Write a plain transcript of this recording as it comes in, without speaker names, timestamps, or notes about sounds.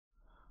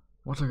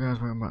What's up guys,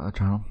 welcome back to the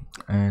channel.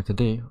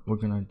 Today we're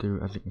gonna do,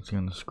 as you can see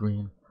on the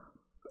screen,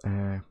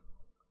 a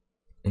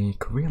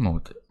career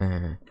mode.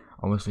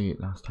 Obviously the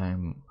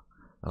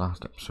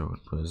last episode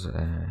was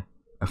a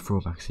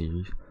throwback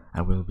series.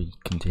 I will be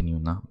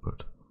continuing that,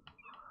 but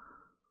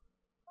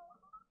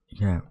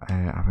yeah,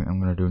 I think I'm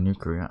gonna do a new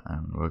career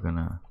and we're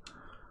gonna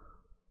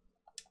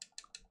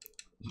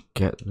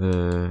get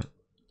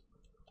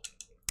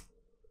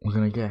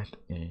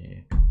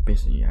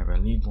basically either a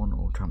League 1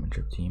 or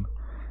Championship team,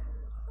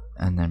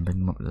 and then bring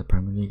them up to the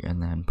Premier League,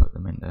 and then put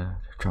them into the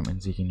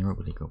Champions League and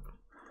Europa League.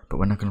 But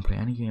we're not going to play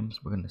any games,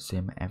 we're going to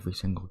sim every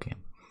single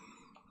game.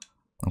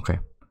 Okay.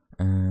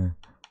 Oh,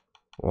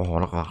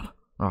 look at that.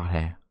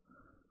 Right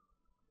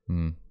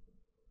here.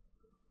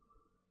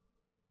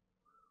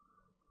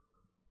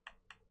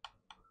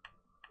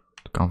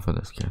 Gone for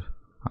this kid.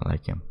 I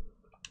like him.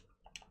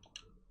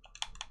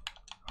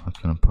 I was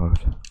going to put...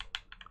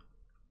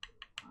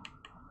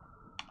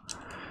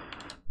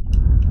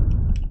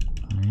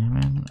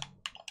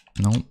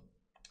 Nope.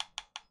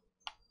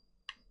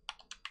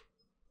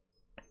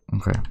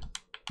 Okay,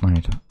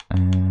 right.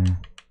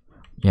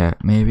 Yeah,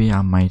 maybe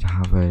I might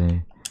have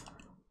a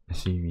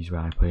series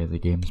where I play the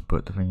games,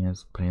 but the thing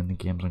is, playing the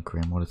games on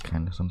career mode is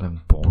kind of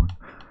sometimes boring.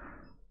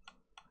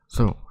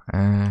 So,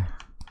 the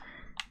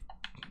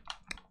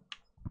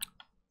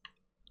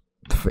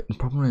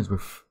problem is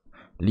with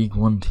League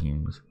 1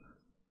 teams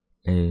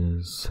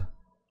is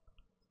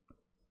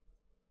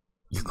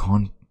you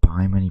can't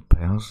buy many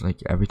players.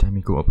 Like, every time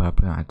you go to buy a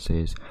player, it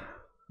says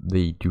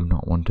they do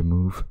not want to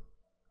move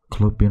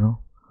club, you know?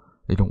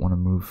 They don't want to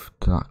move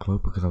to that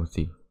club because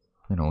obviously,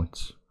 you know,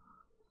 it's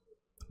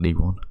League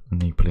 1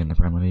 and they play in the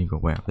Premier League or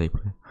wherever they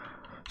play.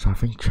 So I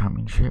think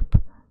Championship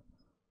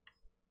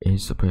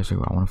is the place to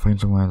go. I want to find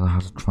somewhere that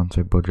has a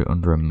transfer budget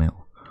under £1 million,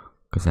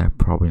 because they're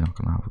probably not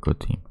going to have a good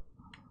team.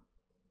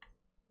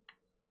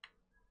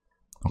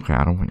 Okay,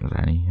 I don't think there's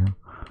any here,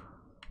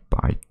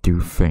 but I do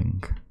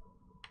think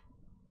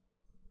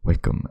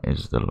WYCOMBE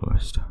is the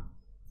lowest.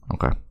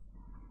 Okay,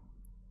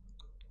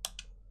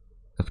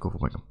 let's go for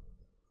WYCOMBE.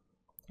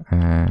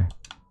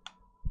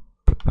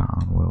 Put that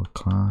on world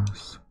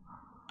class.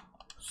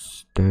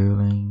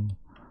 Sterling.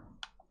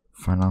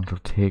 Financial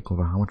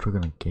takeover. How much we're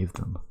gonna give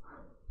them?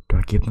 Do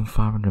I give them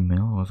 500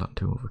 mil, or is that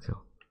too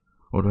overkill?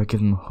 Or do I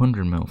give them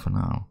 100 mil for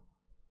now?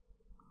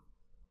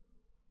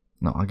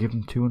 No, I'll give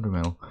them 200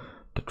 mil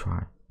to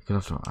try, because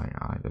that's what I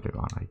like to do.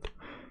 I like to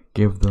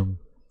give them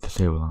to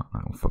say well,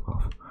 I can fuck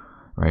off.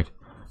 Right.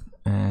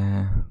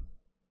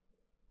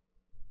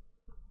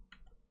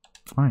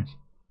 Alright.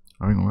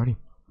 I think we're ready.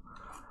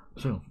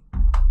 So,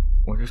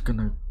 we're just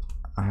gonna,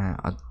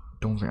 I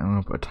don't think I'm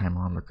gonna put a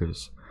timer on,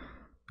 because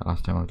the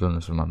last time I've done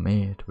this with my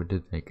mate, we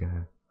did like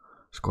a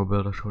score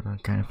builder showdown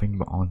kind of thing,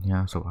 but on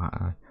here, so I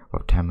had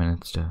about 10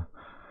 minutes to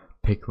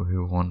pick who we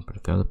want, but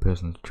if the other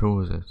person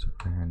chose it,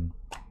 then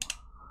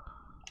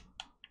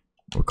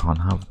we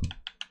can't have them.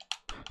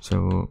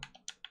 So,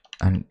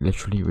 and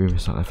literally we were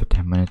sat there for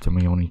 10 minutes and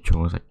we only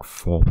chose like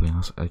 4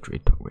 players. It literally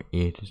took me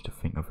ages to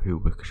think of who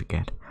we should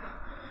get.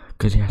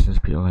 Because yes, there's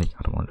people like,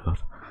 I don't want to do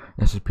that.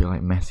 Yes, there's people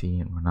like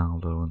Messi and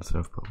Ronaldo and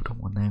stuff, but we don't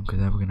want them because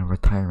they're going to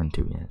retire in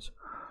 2 years.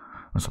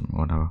 Or something,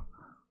 whatever.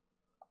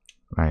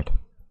 Right.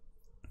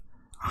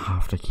 I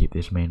have to keep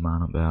this main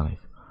man up there, like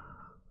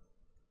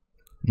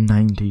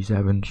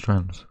 97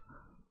 strengths.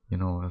 You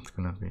know, that's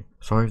gonna be.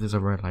 Sorry if there's a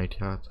red light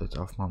here, it's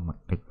off my mic.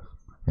 Like,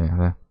 yeah,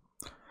 there.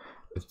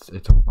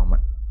 It's off my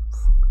mic.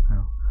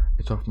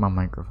 It's off my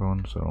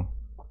microphone, so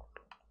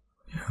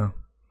yeah.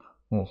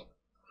 Oh.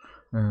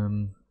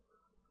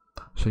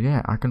 So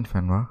yeah, I can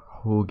Fenra,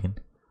 Hogan.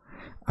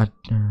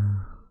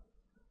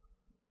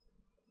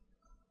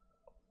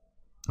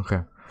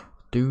 Okay.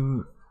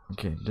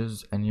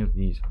 Does any of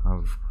these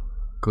have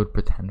good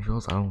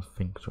potentials? I don't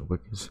think so,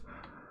 because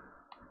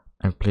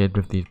I've played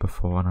with these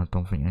before and I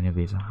don't think any of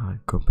these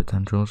have good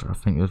potentials. I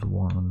think there's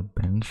one on the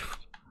bench.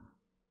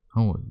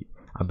 Oh,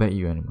 I bet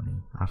you any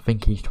money. I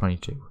think he's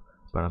 22,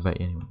 but I bet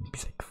you any money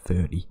he's like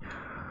 30.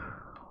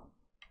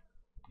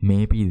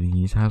 Maybe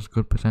these has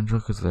good potential,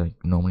 because like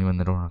normally when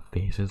they don't have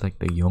faces, like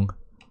they're young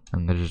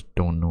and they just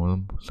don't know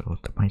them, so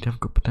they might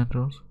have good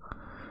potentials.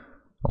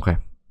 Okay.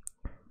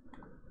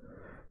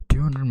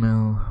 200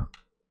 mil.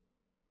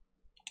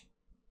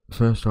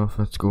 First off,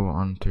 let's go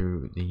on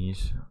to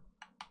these,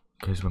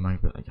 because we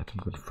might be like get some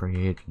good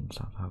free agents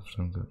that have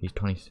some good. He's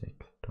 26,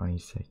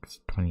 26,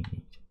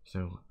 28.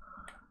 So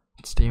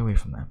let's stay away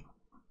from them.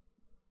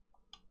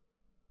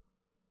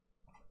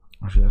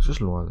 Actually, let's just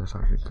lower this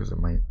because it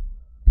might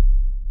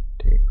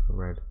take the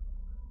red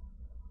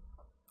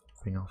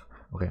thing off.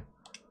 Okay.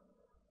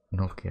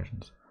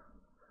 Notifications.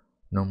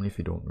 Normally, if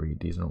you don't read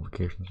these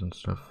notifications and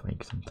stuff,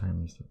 like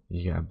sometimes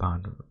you get a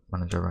bad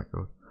manager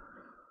record.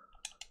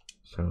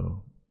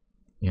 So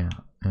yeah,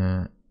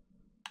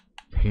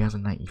 he has a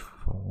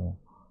 94,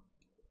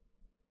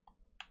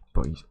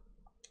 but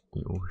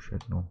oh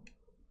shit, no,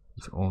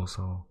 he's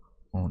also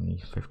only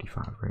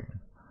 55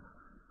 rating,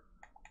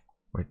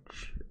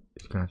 which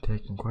is gonna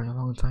take him quite a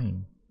long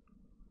time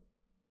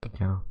to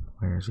get up.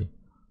 Where is he?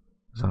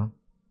 Is that him?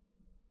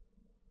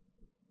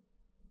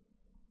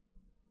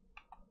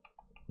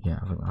 Yeah,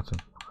 I think that's him.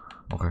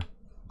 Okay.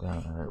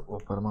 Then we'll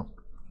put him up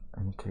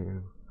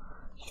into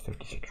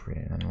 56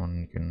 rated.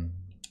 Anyone can.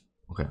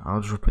 Okay,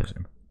 I'll just replace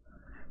him.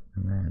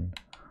 And then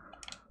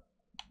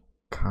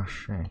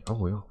cachet. Oh,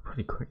 we are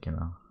pretty quick, you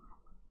know.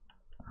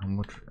 How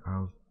much?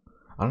 I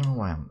don't know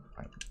why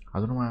I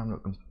don't know why I'm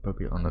looking for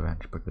people on the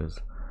bench, because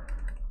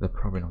they're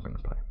probably not going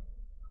to play.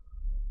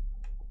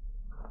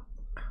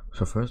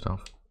 So first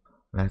off,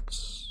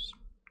 let's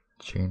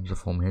change the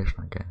formation,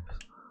 I guess.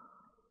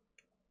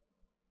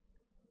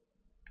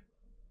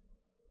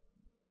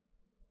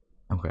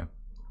 Okay,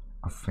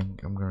 I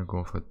think I'm gonna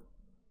go for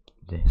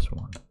this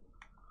one,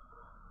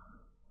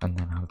 and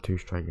then have two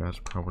strikers.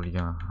 Probably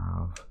gonna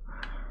have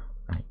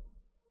like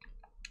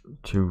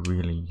two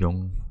really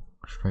young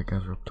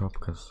strikers up top,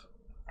 because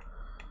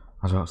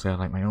I was about to say I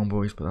like my own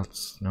boys, but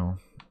that's no.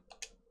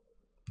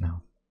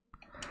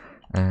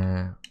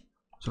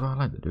 So what I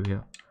like to do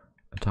here,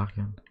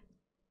 attacking,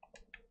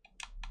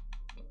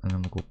 and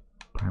then we'll go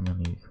Premier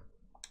League,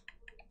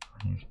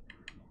 and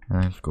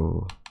then let's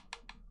go.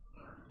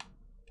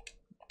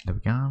 There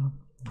we go.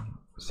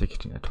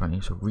 16 to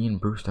 20. So Ryan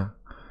Brewster,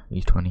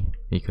 he's 20.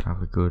 He could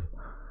have a good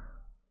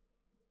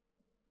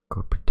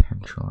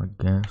potential, I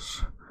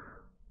guess.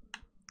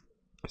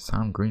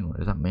 Sam Greenwood,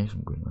 is that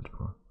Mason Greenwood,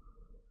 bro?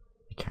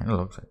 He kind of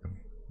looks like him,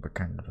 but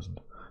kind of doesn't.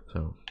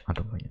 So I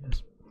don't think it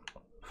is.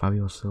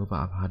 Fabio Silva,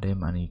 I've had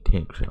him, and he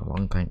takes a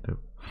long time to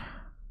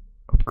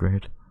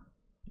upgrade.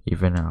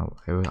 Even now,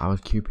 I was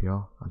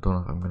QPR. I don't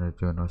know if I'm gonna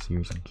do another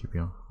series on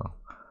QPR. Well,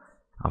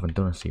 I haven't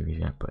done a series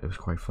yet, but it was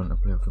quite fun to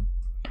play with him.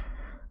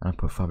 And I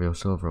put Fabio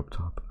Silva up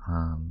top,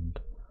 and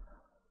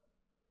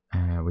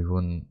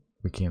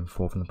we came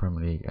fourth in the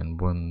Premier League and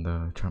won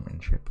the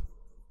Championship,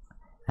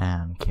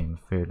 and came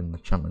third in the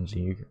Champions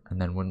League,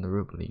 and then won the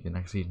Europa League the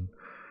next season.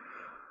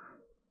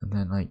 And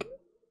then like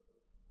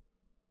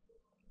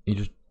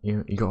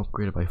he got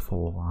upgraded by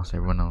 4 whilst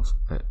everyone else,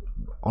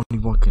 only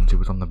Watkins, who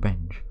was on the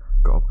bench,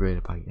 got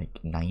upgraded by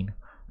like 9,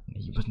 and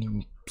he wasn't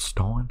even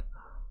starting.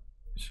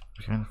 It's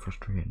kind of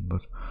frustrating,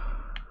 but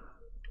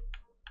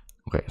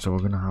okay, so we're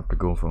gonna have to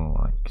go for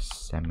like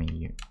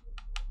semi,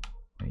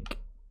 like,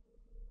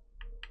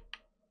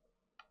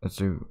 let's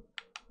do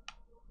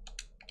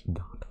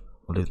that.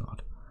 What is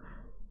that?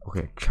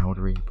 Okay,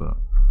 Chowdhury, but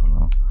I don't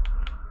know.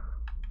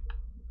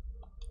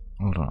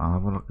 Hold on, I'll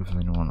have a look if there's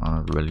anyone on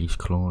a release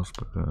clause,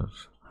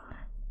 because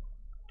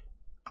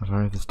I'm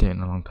sorry if it's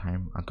taking a long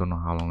time. I don't know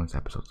how long this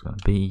episode's gonna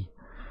be,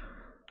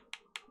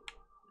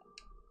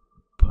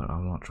 but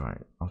I'll not try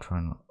it. I'll try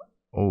not.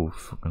 Oh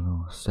fucking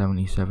hell,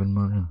 77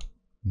 million.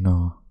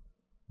 No,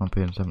 I'm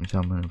paying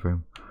 77 million for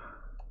him.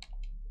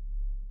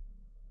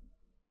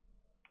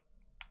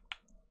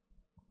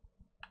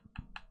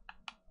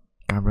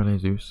 Gabriel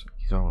Jesus,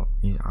 I'll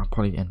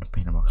probably end up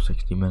paying about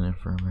 60 million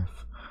for him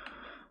if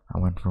I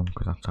went for him,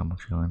 because that's how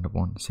much he'll end up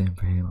wanting. Same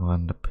for him, I'll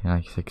end up paying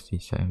like 60,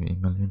 70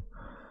 million.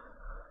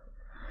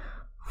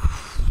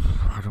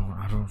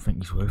 I don't think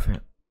he's worth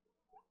it.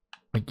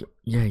 Like,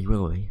 yeah, he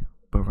will be,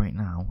 but right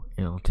now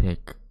it'll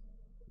take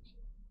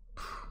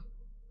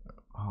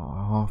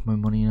half my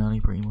money nearly,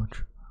 pretty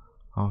much.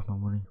 Half my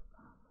money.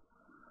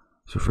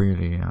 So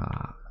really,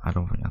 I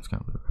don't think that's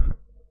gonna be worth it.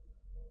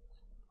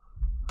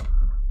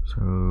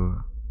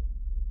 So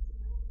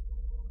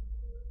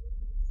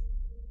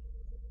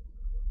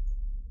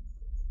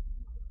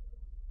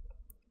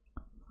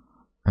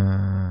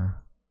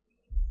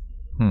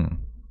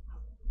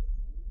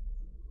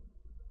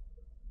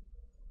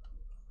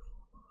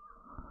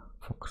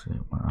fuck's sake,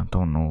 man, I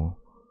don't know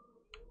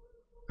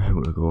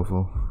who to go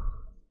for.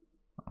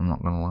 I'm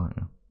not gonna lie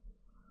to you.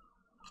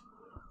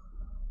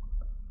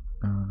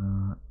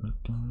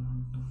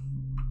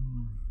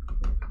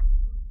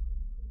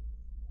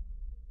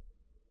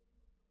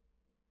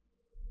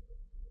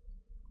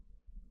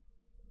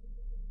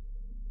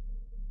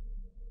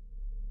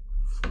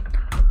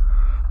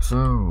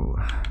 So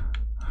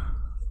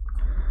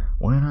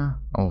winner,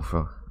 oh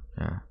fuck,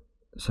 yeah,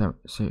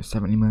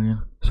 70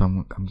 million. So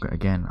I'm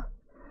again,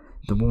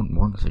 they won't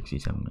want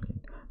 67 million.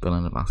 They'll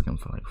end up asking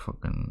for like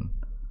fucking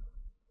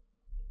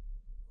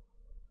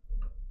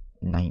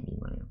 90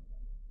 million.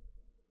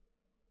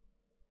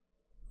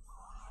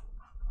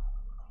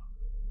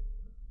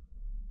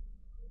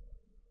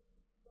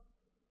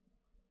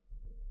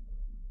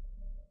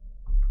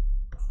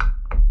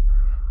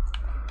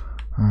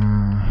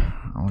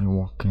 Only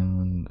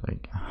walking,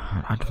 like,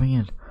 I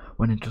think it,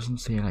 when it doesn't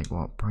say like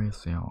what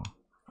price they are,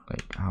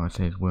 like how it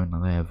says we're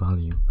not their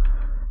value.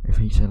 If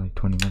he said like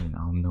 20 million,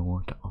 I'll know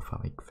what to offer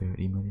like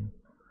 30 million.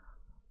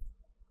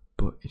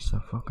 But it's a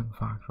fucking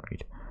fact,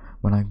 right?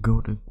 When I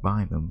go to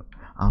buy them,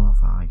 I'll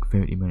offer like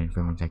 30 million for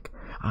them. It's like,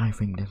 I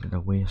think this is a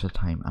waste of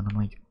time, and I'm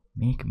like,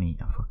 make me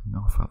a fucking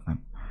offer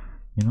then,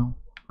 you know?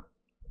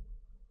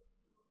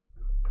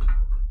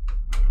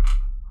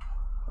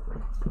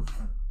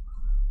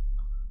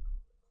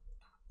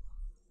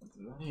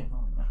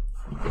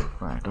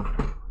 Right,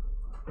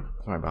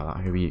 sorry about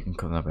that. Maybe you can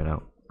cut that bit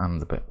out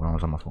and the bit when I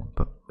was on my phone,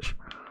 but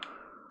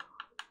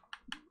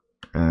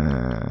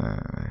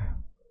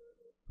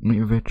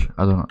Mitrovic,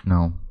 I don't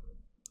know.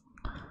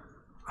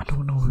 I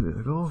don't know who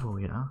to go for,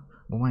 you know?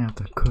 We might have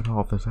to cut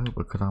off this out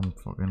because I'm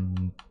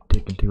fucking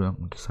taking too long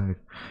to decide.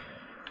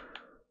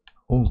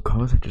 Oh,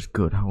 Kovacic is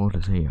good. How old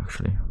is he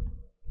actually?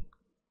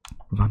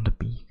 Van der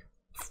Beek.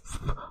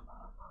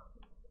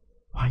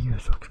 Why are you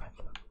so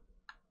expensive?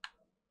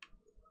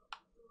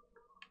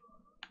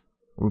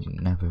 Ruben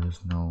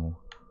Neves, no.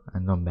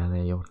 And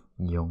Ndombele, you're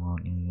young,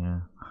 aren't you?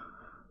 Yeah.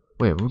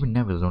 Wait, Ruben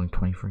Neves is only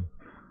 23.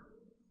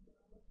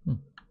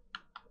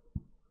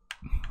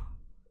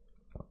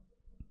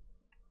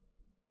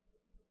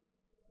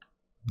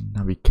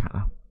 Naby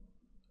Keita.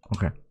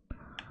 Okay.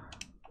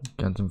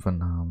 Jensen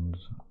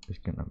Fernandes is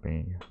gonna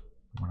be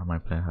one of my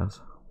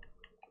players.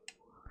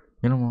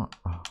 You know what?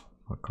 Oh,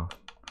 fuck off.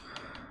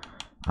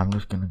 I'm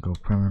just gonna go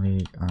Premier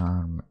League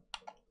and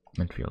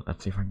midfield.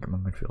 Let's see if I can get my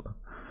midfielder.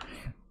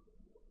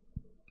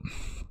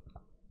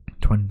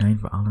 29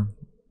 for Alan.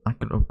 I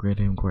could upgrade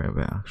him quite a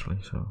bit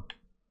actually, so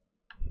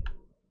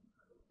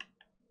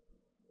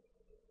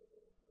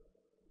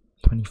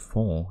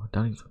 24.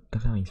 That's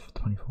at least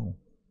 24.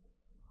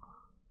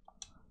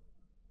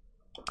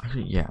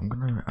 Actually, yeah, I'm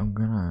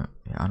gonna.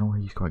 Yeah, I know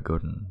he's quite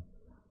good in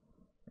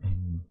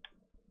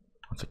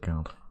what's it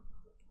called?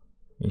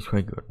 He's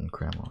quite good in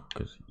Cremor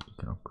because you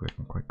can upgrade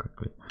him quite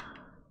quickly.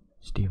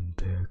 Steven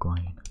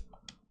Bergwijn.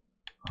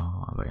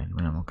 Oh, but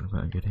anyway, I'm not gonna be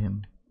able to get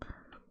him.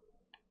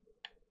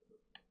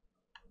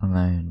 And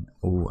then,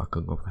 oh, I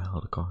could go for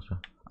Helder.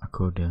 I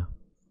could, yeah.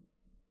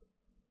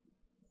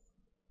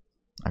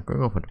 I could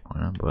go for the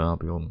money, but I'll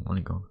be all the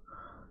money gone.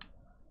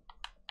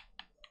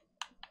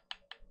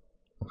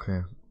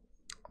 Okay,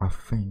 I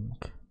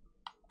think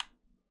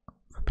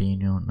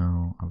Fabinho,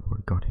 no. I've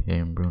already got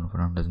him. Bruno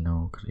Fernandes,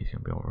 no, because he's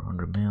gonna be over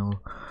 100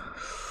 mil.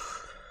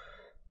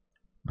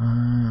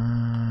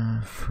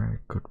 Fred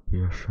could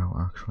be a shout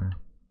actually.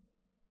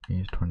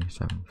 He's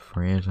 27.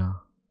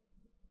 Fraser,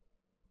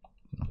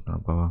 not gonna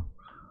bother.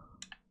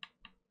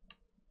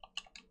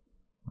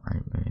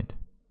 Right mid.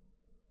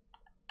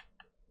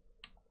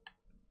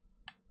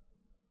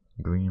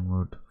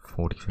 Greenwood,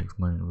 46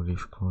 million. Will he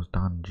close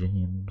down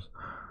James?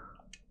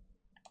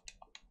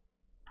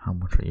 How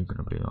much are you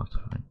gonna be? That's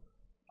fine.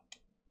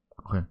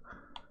 Okay,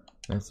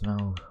 let's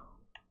now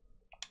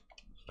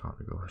start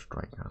to go for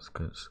strikers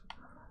because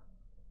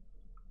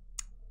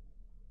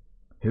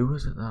who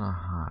was it that I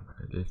had?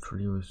 It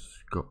literally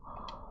was go.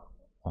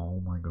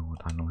 Oh my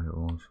god, I know who it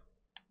was.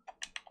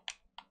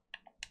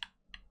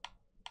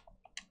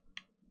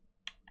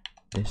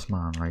 This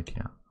man right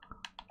here.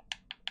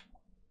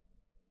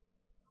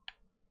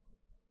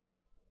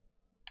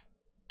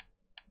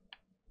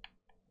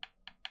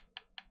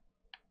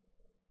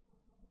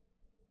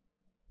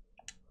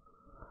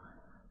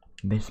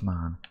 This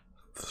man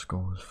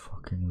scores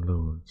fucking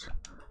loads.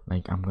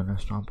 Like, I'm gonna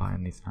start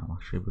buying these now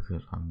actually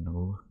because I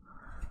know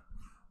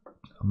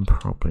I'm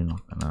probably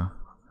not gonna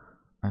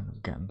end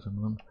up getting some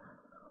of them.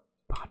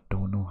 But I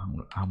don't know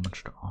how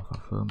much to offer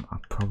for them. I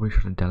probably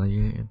should have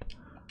delegated.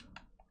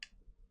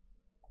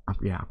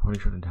 Yeah, I probably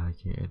should have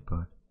delegated,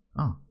 but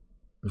oh,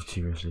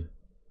 seriously?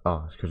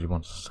 Oh, it's because he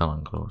wants to sell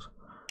on clothes.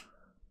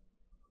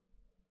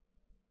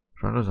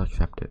 Should I just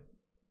accept it?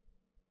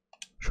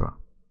 Sure,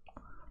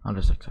 I'll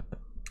just accept it.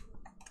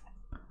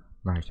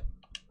 Right.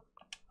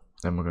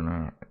 Then we're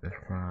gonna, this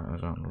guy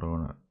is on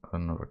loan at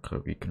another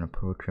club. You can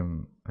approach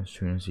him as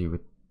soon as he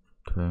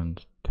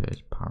returns to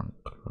his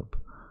parent club.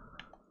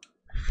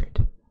 Shit.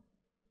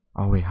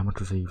 Oh wait, how much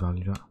was he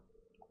valued at?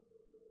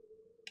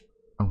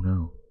 Oh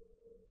no.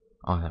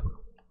 Oh, there we go.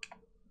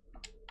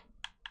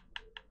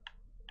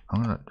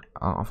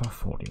 I'll offer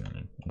 40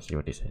 million and see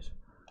what he says.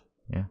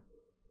 Yeah.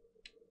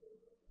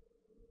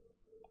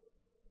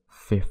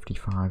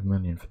 55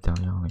 million for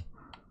Dele Alli.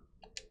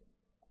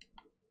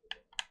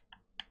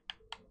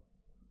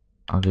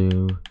 I'll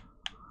do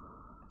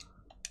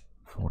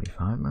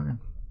 45 million.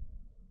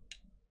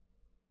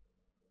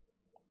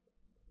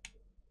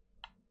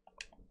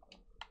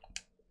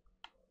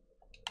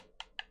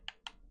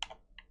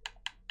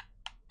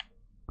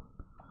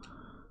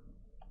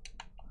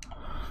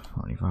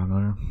 $45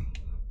 million.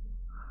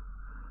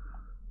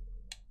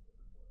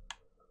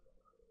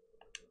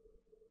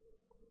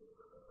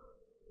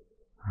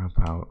 How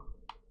about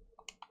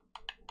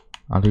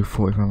I'll do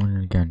 45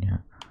 million again, yeah.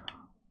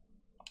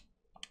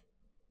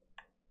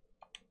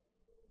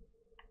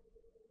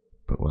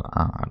 But we'll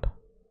add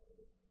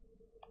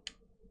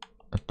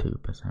a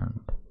 2%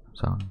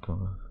 selling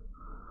colours.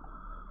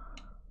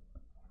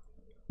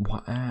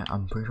 What?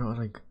 I'm pretty sure it was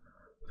like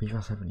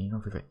FIFA 17 or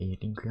FIFA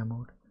 18 career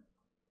mode.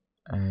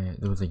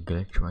 There was a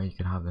glitch where you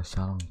could have the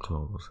sell on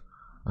clothes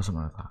or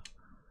something like that.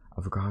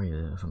 I forgot how you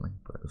did it or something,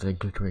 but it was a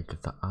glitch where you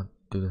could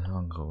do the sell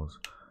on clothes,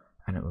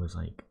 and it was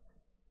like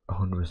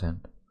 100%,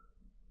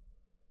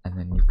 and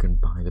then you can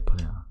buy the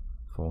player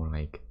for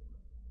like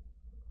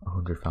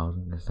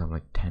 100,000 instead of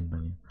like 10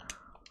 million.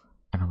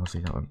 And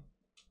obviously that would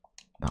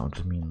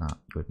just mean that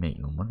you would make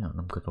no money on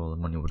them because all the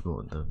money would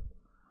go to the.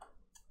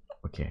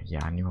 Okay,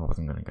 yeah, I knew I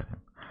wasn't gonna get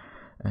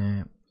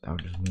him. That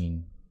would just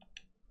mean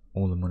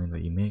all the money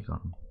that you make on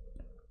them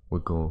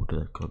would go to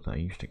the club that I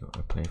used to go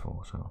to play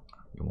for, so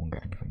you won't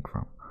get anything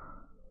from.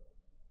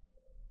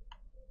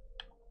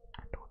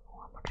 I don't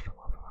know how much to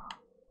offer that.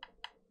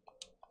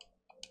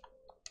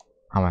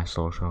 How about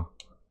social?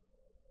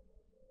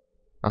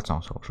 That's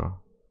not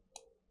social.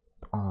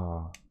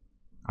 Oh,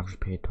 I've just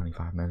paid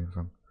 25 million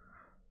from,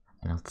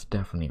 and that's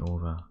definitely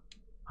over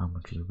how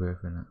much he's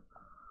worth in it.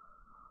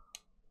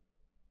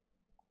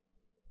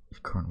 His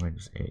current wage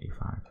is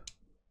 85.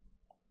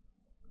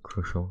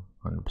 Crucial,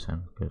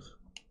 100%, because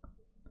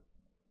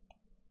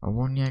a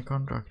 1-year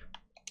contract.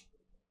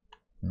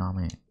 Nah,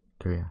 mate,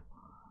 2 year.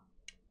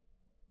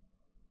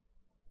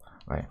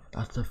 Right,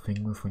 that's the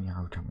thing with when you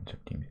have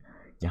championship teams.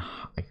 Yeah,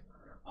 like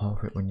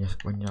half it when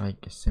you're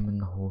like simming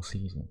the whole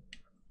season.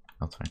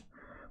 That's fine.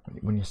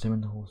 When you're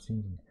simming the whole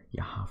season,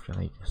 you have to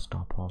like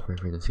stop halfway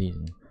through the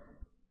season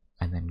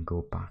and then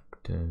go back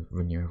to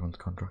renew everyone's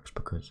contracts,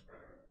 because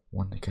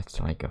once it gets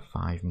to like a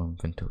 5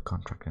 month until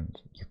contract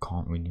ends, you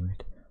can't renew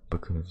it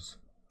because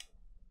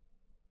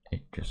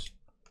it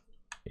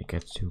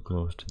gets too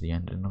close to the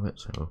ending of it.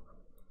 So,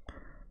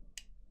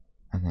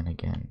 and then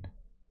again,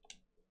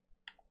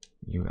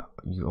 you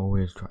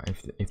always try,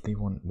 if they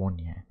want 1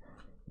 year,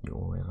 you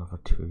always offer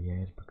 2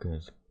 years,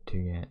 because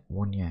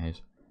 1 year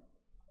is,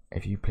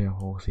 if you play a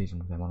whole season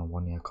with them on a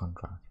 1 year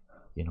contract,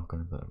 you're not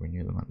going to be able to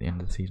renew them at the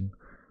end of the season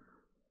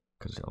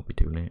because it'll be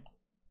too late.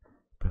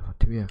 But for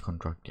a 2 year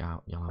contract,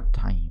 you'll have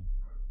time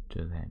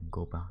to then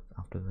go back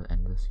after the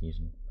end of the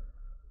season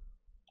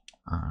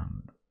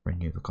and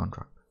renew the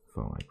contract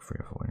for like 3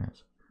 or 4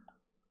 years,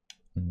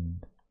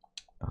 and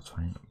that's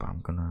fine. But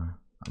I'm gonna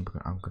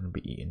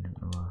be eating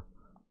into a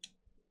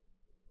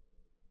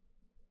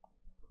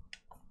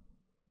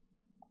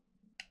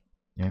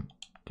yep.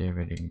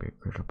 David, you can be a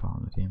crucial part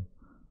of the team.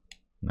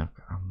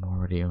 Look, I'm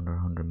already under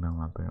 100 mil.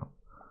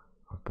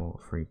 I've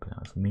bought 3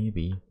 players.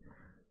 Maybe.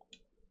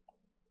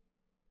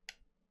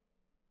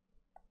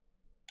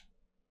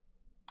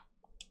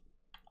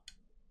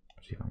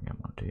 See if I can get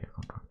one 2 year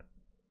contract.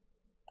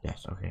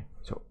 Yes, okay.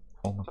 So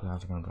all my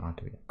players are going to be on a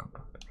 2 year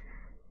contract.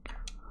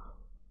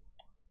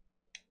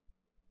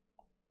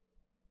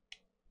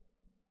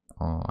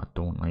 Oh, I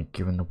don't like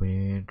giving the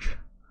wage.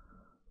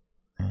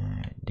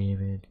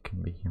 David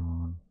can be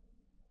on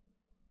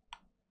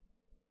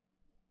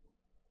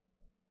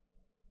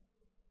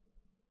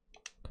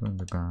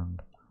 200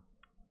 grand.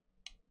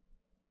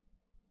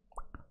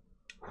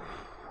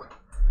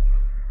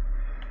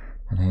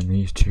 And then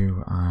these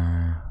two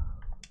are,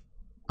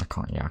 I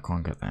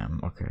can't get them.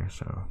 Okay,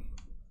 so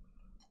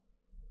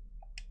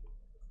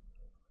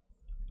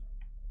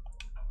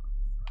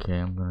okay,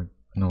 I'm gonna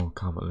no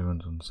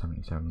Calvert-Lewin's on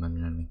 77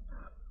 million.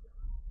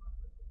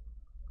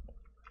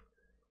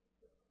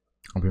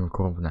 I've been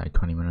recording for like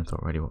 20 minutes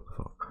already. What the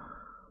fuck?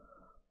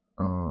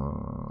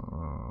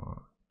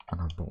 And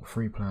I've bought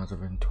 3 players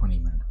within 20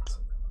 minutes.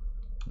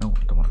 No,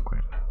 I don't want to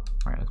quit.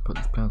 Right, let's put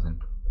these players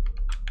in.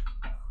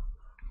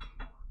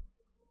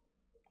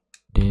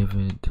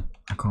 David,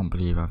 I can't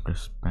believe I've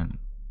just spent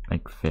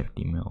like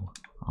 50 mil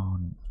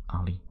on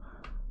Ali.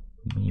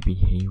 Maybe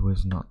he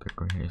was not the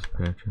greatest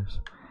purchase,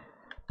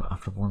 but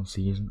after 1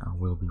 season I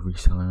will be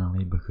reselling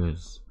Ali,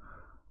 because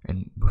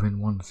within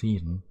 1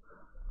 season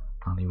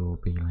Ali will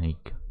be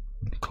like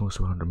close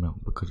to 100 mil,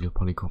 because you'll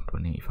probably come to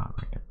an 85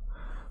 rated.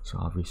 So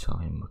I'll resell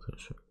him,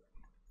 because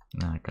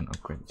now I can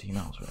upgrade the team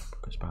elsewhere,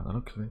 because by the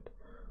looks of it,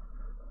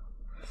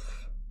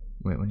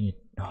 wait, we need,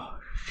 oh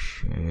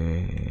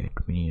shit,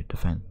 we need a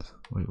defense.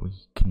 We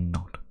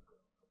cannot.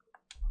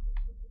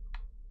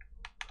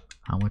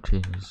 How much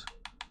is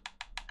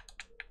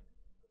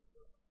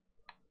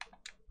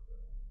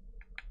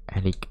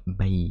Eric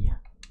Bay?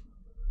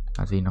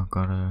 Has he not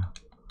got a,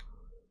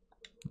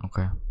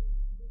 okay.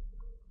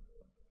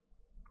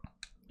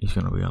 He's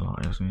gonna be a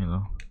lot, isn't he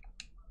though?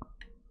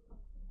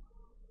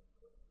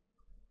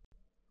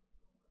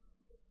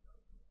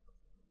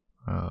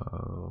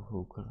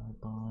 Who could I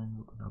buy?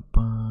 Who could I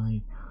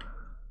buy?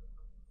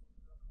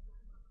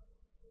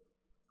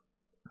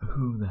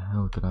 Who the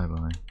hell could I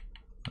buy?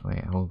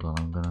 Wait, hold on,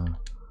 I'm gonna.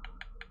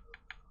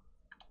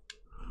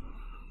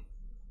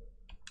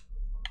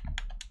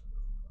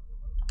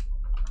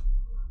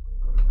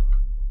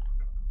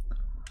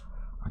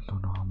 I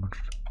don't know how much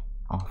to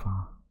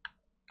offer.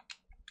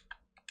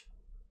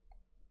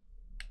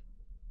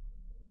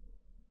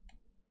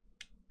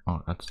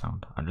 Oh, that's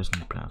sound. I just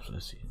need players for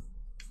this season.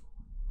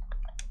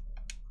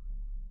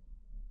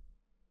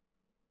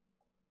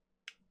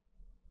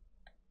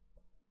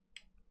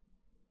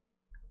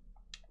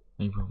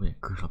 He will be a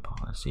crucial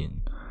part of the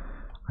season.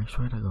 I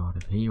swear to God,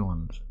 if he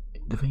wants,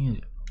 the thing is,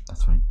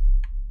 that's fine.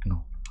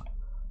 No,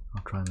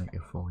 I'll try and make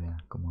it 4. Yeah,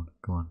 come on,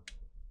 come on.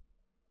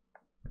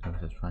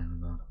 Everything's fine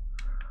with that.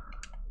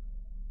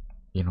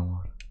 You know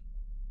what?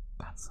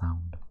 That's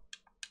sound.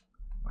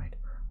 Right,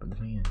 but the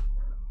thing is,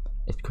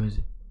 it's because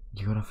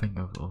you gotta think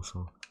of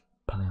also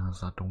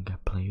players that don't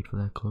get played for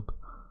their club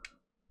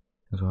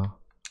as well.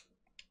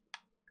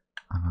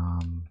 And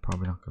I'm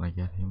probably not gonna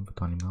get him for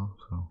 20 mil,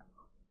 so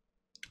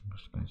I'm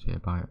just gonna say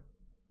about it.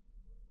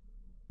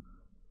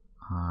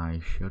 I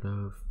should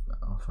have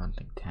offered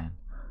like 10.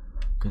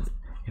 Because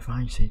if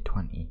I say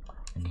 20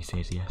 and he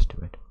says yes to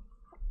it,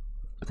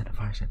 but then if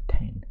I said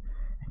 10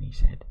 and he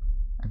said,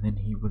 and then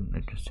he wouldn't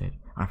have just said,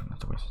 I think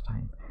that's a waste of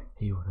time,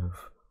 he would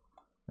have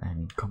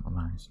then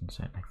compromised and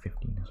said like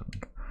 15 or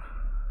something.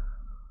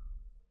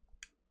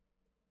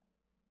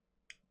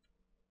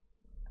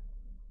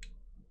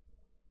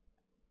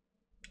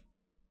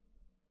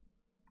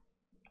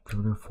 Should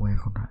we do a 4-year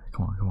contract?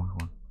 Come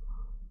on.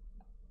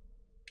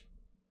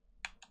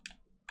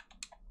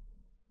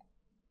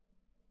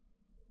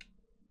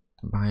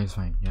 Buy is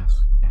fine,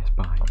 yes,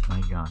 buy,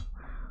 my god.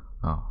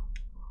 Oh,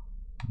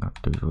 got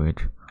to do his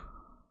wage.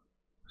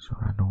 So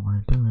I don't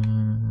like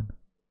doing.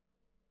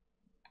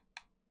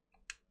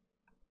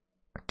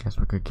 I guess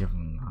we could give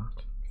him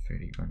that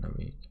 30 grand a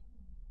week.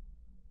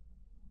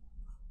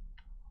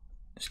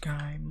 This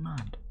guy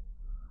mad.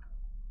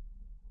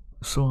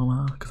 So am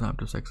I, because I've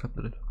just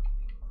accepted it.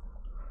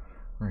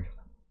 Right.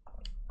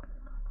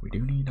 We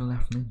do need a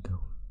left mid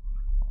though.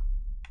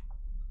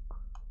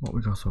 What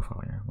we got so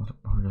far, yeah? What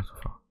we got so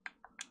far?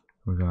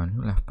 We got a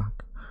new left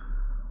back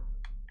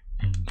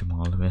in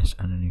Jamal Lewis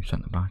and a new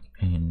centre back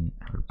in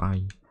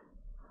everybody.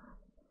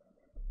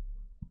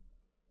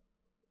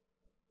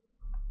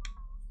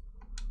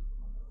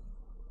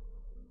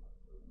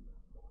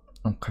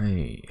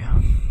 Okay.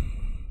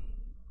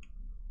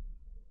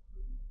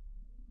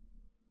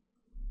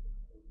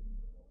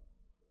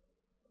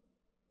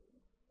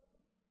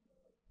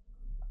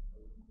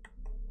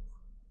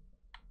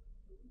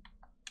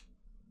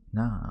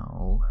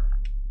 Now.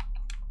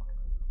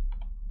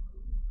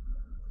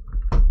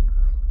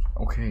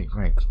 Okay,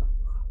 right.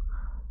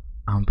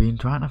 I've been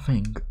trying to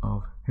think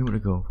of who to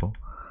go for.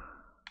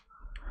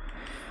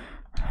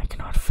 I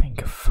cannot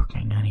think of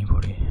fucking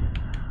anybody.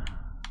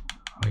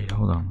 Wait,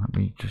 hold on. Let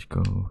me just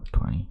go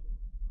 20.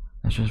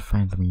 Let's just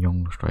find some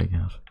young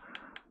strikers.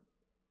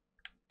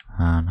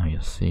 Now you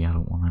see, I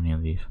don't want any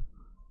of these.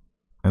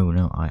 Oh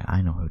no,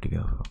 I know who to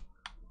go for.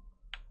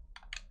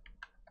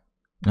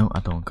 No,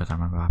 I don't, because I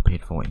remember I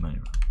paid 40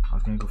 million. I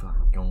was gonna go for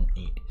that young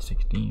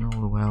 16-year-old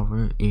or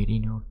whatever,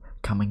 18-year-old,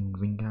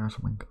 Kamavinga or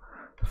something,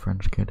 the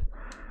French kid.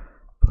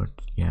 But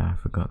yeah, I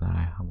forgot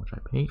that how much I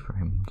paid for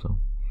him, so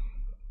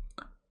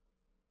I'm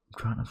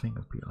trying to think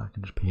of people I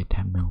can just pay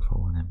 10 mil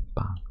for and then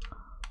bang.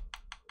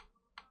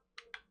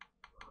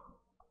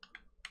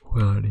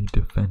 Well, I need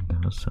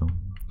defenders, so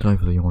sorry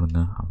for the yawn in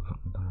there.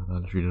 I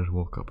literally just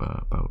woke up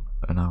about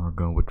an hour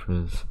ago, which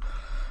was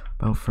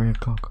about 3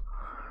 o'clock.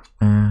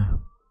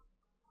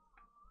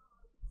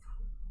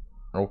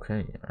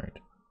 Okay, right.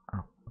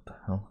 Oh, what the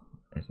hell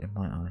is in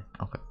my eye?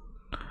 Okay.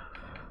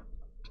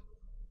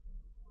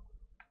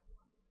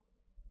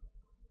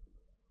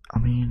 I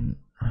mean,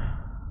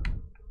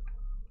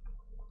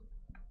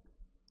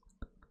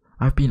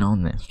 I've been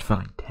on this for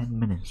like 10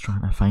 minutes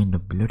trying to find a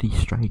bloody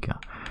striker.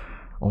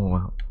 Oh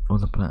well,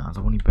 other players.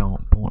 I've only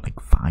bought like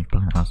 5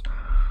 players.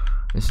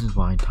 This is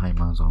why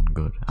timers aren't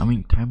good. I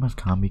mean, timers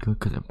can be good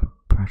because it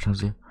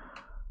pressures you.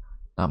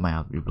 That might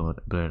have to be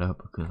blurred out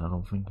because I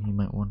don't think he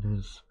might want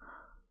his.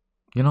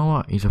 You know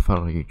what? He's a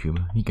fellow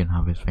YouTuber. He can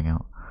have his thing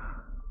out.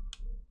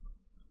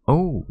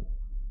 Oh.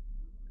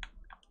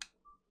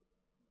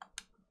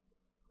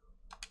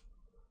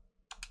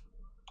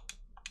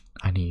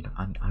 I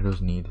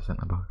just need a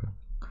centre back.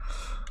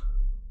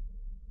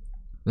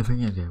 The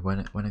thing is, yeah, when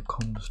it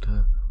comes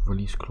to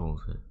release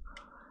clauses,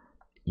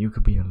 you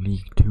could be a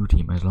League 2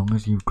 team as long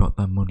as you've got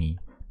the money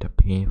to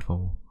pay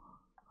for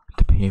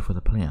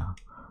the player.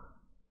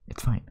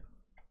 It's fine.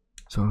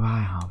 So if I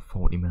have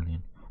 40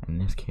 million and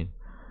this kid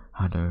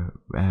had a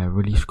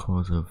release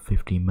clause of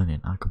 15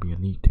 million, I could be a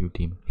League 2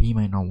 team. He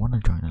might not want to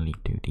join a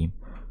League 2 team.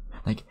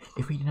 Like,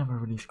 if he didn't have a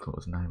release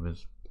clause and I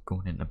was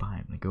going in to buy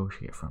him,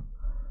 negotiate from,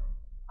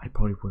 I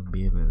probably wouldn't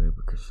be able to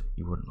because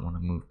he wouldn't want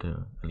to move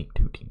to a League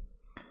 2 team.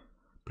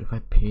 But if I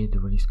paid the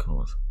release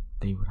clause,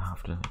 they would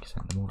have to like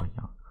send them over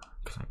here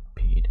because I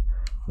paid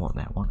what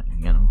they're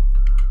wanting, you know.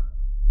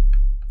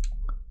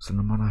 So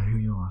no matter who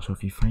you are, so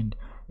if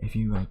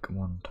you like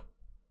want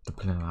the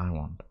player I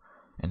want,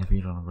 and if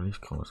he's on a release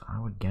clause,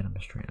 I would get him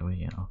straight away,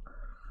 you know,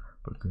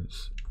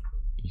 because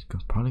he's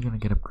probably gonna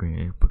get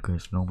upgraded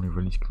because normally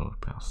release clause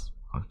players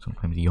are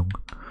sometimes young,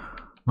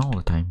 not all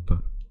the time, but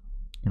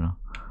you know.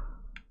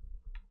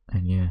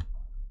 And yeah,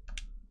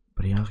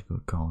 but he has a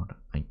good card,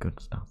 like good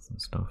stats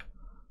and stuff.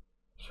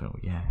 So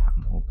yeah,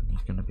 I'm hoping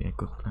he's gonna be a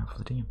good player for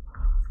the team.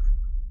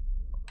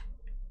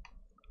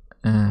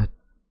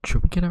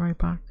 Should we get a right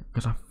back?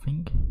 Because I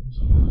think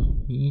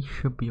he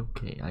should be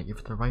okay. Like if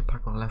it's a right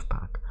back or left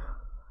back,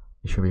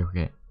 he should be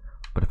okay.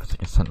 But if it's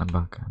like a centre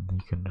back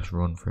and he can just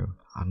run through,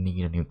 I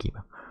need a new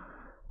keeper.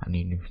 I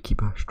need a new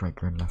keeper,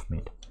 striker, and left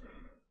mid,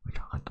 which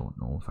I don't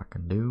know if I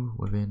can do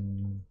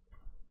within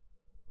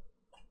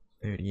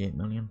 38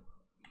 million.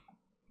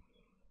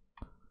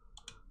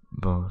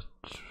 But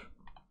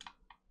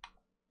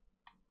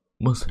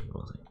we'll see.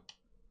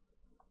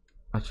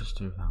 Let's just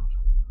do that.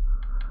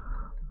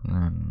 And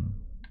then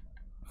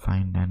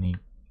find any.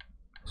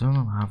 Some of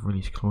them have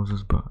release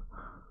clauses, but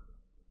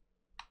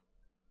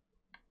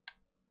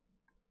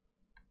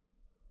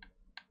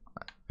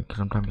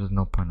sometimes there's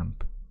no point in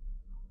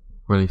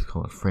release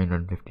clause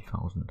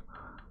 350,000.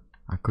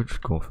 I could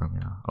just go for him,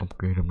 yeah,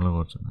 upgrade him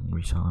loads and then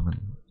resell him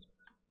in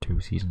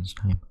 2 seasons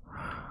time.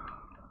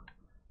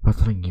 That's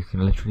the thing, you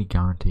can literally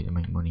guarantee to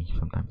make money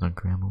sometimes on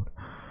career mode.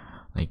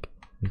 Like,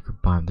 you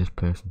could buy this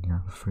person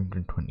here for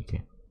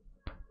 320k,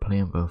 play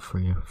him for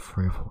 3 or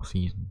 4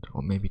 seasons,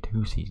 or maybe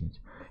 2 seasons.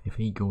 If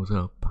he goes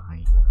up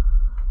by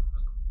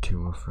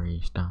 2 or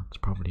 3 stats,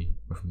 probably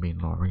with him being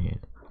low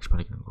rated, he's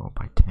probably going to go up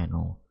by 10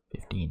 or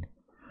 15.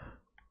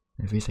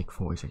 And if he's like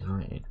 46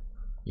 rated,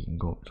 he can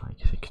go up to like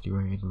 60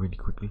 rated really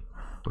quickly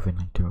within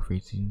like 2 or 3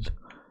 seasons.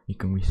 You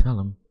can resell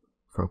him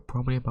for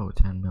probably about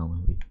 10 mil,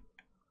 maybe.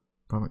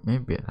 Probably,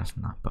 maybe a bit less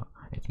than that, but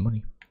it's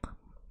money.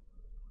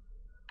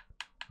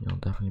 You'll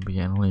definitely be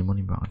getting all your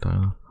money back,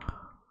 Tyler.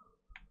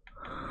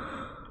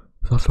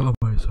 So that's what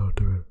I might start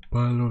doing.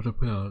 Buy loads of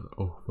players.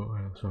 Oh,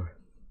 sorry.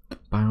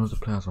 Buy loads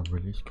of players on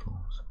release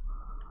clause,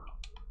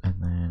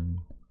 and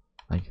then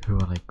like who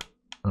are like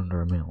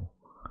under a mil,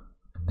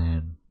 and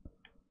then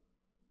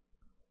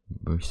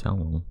resell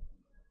them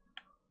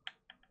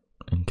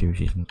in 2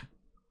 seasons.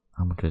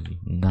 How much is he?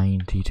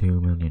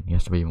 92 million. He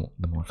has to be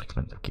the most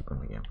expensive keeper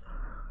in the game.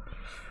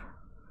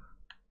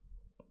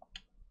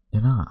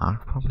 You know, I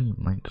probably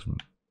might just.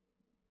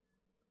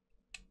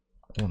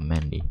 Or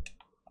Mendy.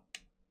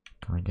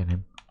 Can I get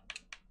him?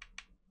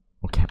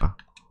 Or Kepa?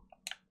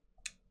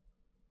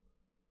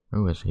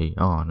 Who is he?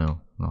 Oh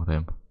no, not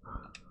him.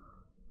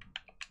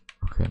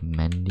 Okay,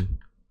 Mendy.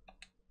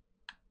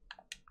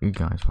 You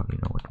guys probably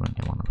know which one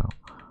they want about.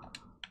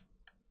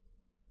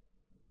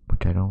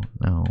 Which I don't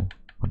know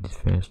what his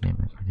first name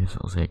is. I guess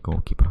I'll say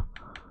goalkeeper.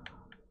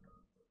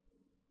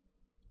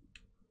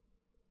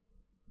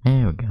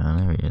 There we go,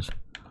 there he is.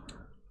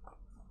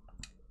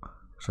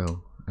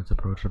 So, let's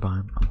approach the buy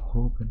him. I'm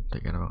hoping to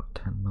get about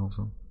 10 mil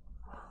from.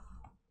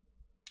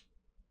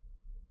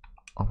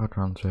 Offer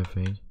transfer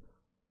fee.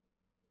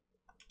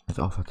 Let's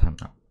offer 10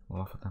 mil.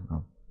 We'll offer 10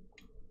 mil.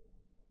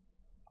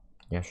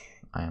 Yes,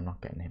 I am not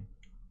getting him.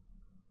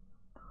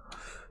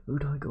 Who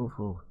do I go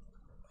for?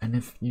 And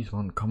if you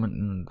want, comment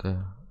in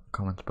the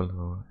comments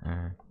below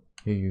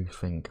who you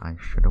think I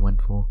should have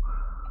went for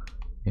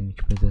in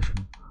each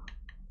position.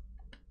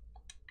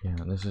 Yeah,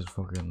 this is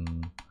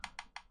fucking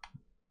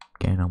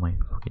getting on my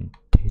fucking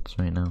tits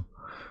right now.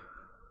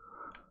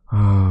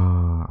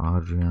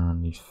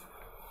 Adrian, he's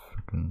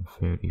fucking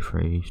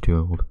 33, he's too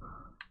old.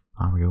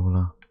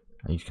 Ariola,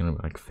 he's gonna be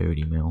like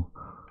 30 mil.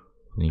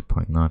 Any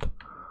point in that.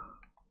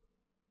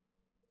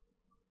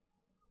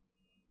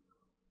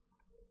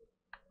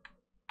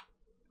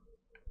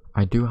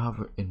 I do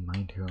have in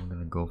mind who I'm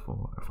gonna go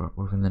for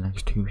within the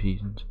next 2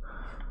 seasons,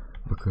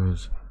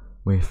 because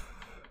with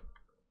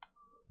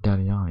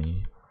Daddy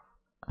I,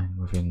 and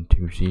within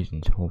 2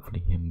 seasons,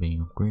 hopefully him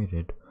being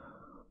upgraded,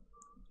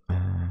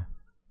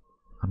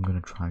 I'm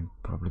gonna try and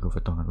probably go for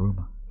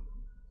Donnarumma.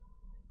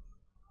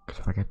 Because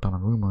if I get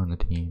Donnarumma on the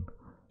team,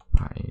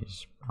 that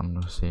is, I'm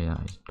gonna say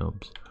that is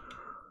dubs.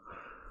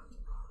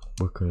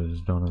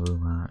 Because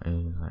Donnarumma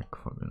is like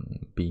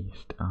fucking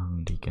beast,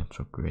 and he gets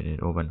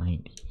upgraded over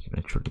 90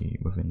 literally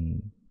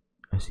within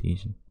a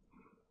season.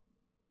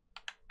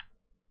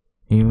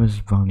 He was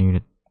valued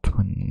at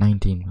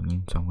 19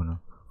 million, so I'm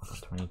gonna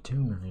offer 22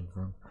 million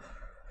for him.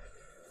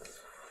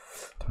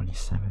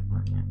 27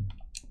 million.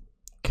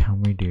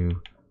 Can we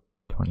do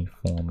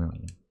 24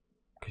 million?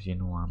 Because you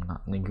know I'm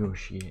not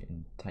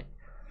negotiating tight.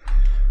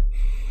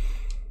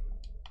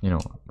 You know,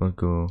 we'll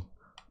go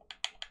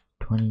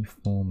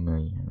 24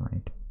 million,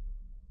 right?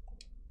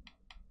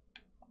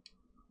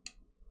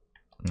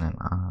 And then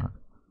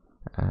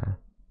add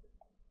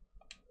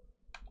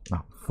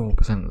about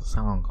 4% of the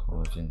salon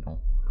clause, you know.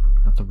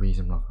 That's a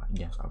reasonable offer.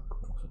 Yes, of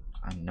course.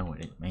 I know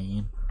it is,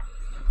 man.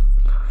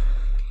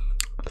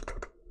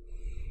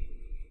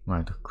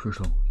 Right, the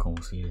crucial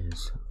course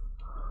is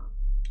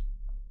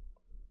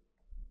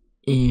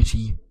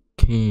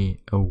 80k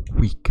a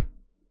week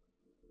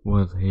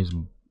was his.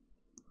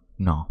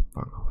 No,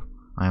 fuck off.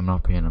 I am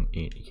not paying him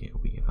 80k a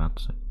week if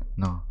that's it.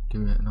 No,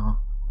 do it, no.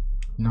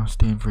 No,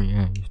 staying for a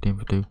year, you're staying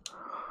for 2.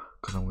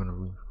 Because I'm gonna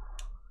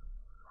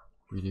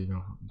redo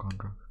your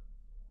contract.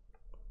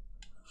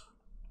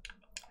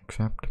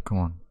 Accept, come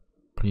on.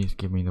 Please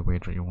give me the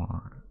wage that you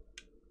want.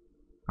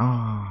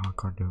 Ah, I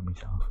can't do it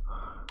myself.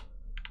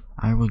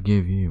 I will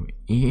give you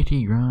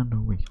 80 grand a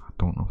week. I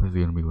don't know if it's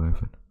gonna be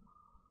worth it.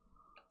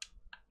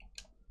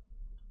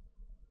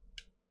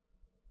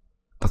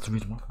 That's the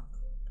reason why.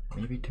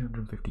 Maybe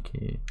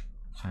 250k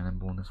sign-in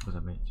bonus was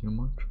a bit too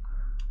much.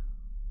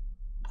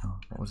 Oh,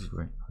 what was his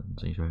rate? I didn't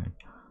see his rating.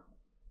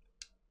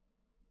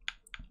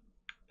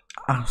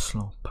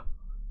 Aslop,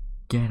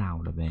 get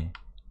out of there.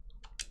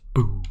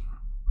 Boom.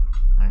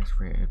 Highest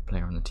rated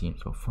player on the team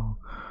so far.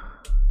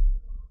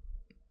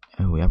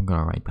 Oh, we haven't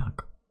got a right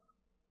back.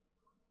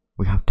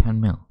 We have 10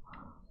 mil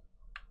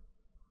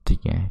to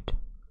get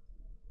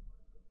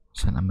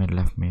centre mid,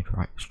 left mid,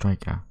 right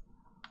striker,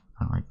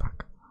 and right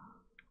back.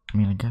 I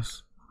mean, I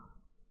guess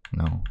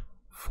no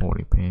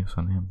 40 pace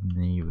on him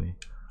anyway.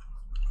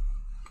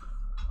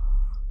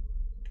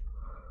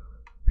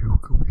 Who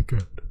could we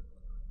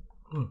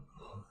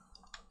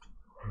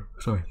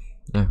Sorry.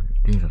 Yeah,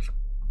 Jesus.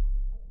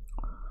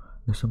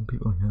 There's some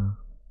people here.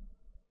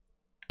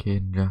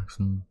 Caden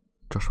Jackson,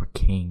 Joshua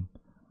King.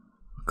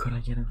 Could I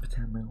get him for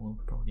 10 mil?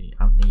 Probably.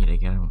 I need to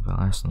get him for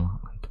less than that.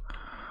 Like,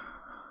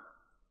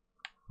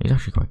 he's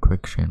actually quite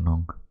quick, Shane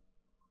Long.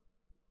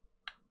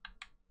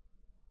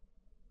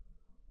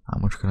 How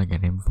much could I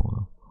get him for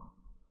though?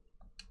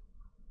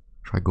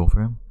 Should I go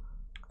for him?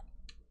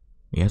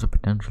 He has a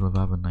potential of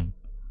having like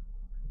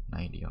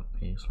 90 odd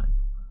pace, like.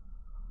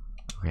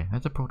 Okay,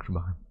 let's approach him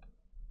behind.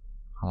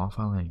 I'll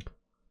offer like.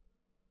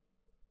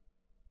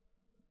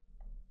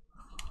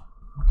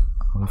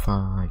 I'll offer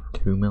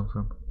like 2 mil for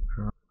him.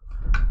 Sure.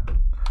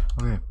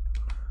 Okay,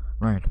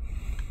 right.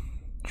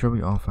 Should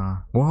we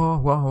offer?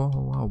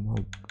 Whoa!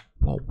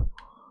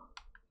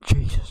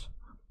 Jesus!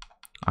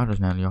 I just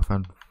nearly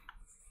offered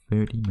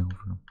 30 mil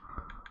for him.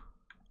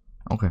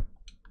 Okay.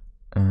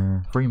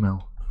 3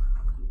 mil.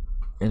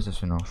 Is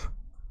this enough?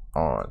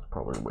 Oh, it's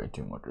probably way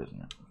too much,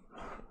 isn't it?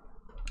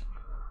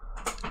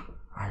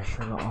 I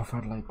should have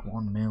offered like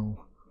 1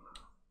 mil.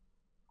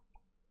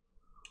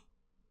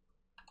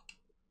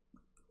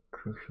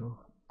 Crucial.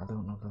 I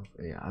don't know if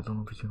yeah, I don't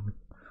know if he's gonna be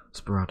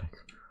sporadic.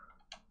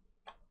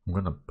 I'm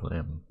gonna play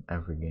him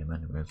every game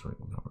anyway, so he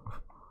can fuck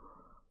off.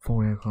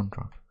 4-year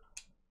contract.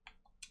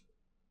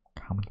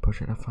 Can we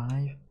push it to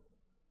 5?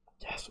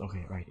 Yes,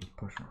 okay, right, he's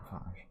pushing it to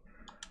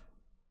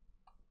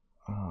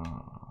 5.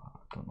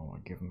 Don't know what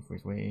I'd give him for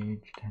his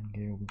wage.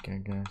 10k a week, I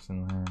guess,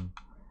 and then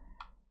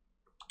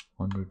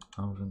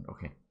 100,000.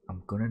 Okay,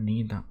 I'm gonna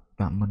need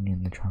that money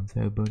in the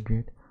transfer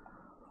budget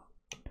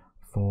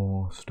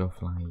for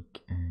stuff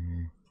like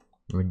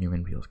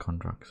renewing people's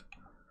contracts.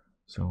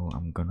 So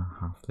I'm gonna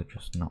have to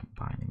just not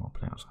buy any more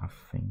players. I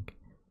think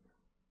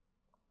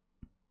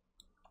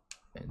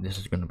this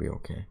is gonna be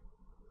okay.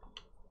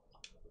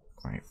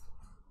 Right,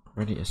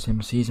 ready to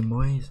sim season,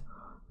 boys.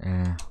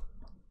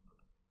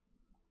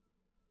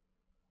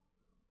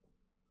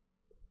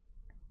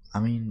 I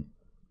mean,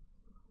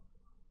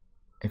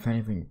 if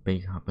anything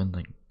big happens,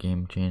 like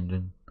game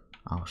changing,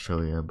 I'll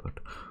show you. But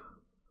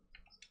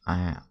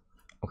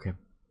okay,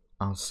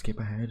 I'll skip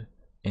ahead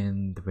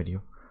in the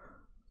video.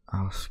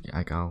 I'll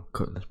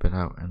cut this bit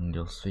out, and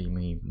you'll see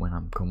me when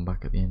I'm coming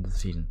back at the end of the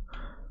season.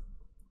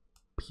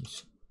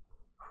 Peace.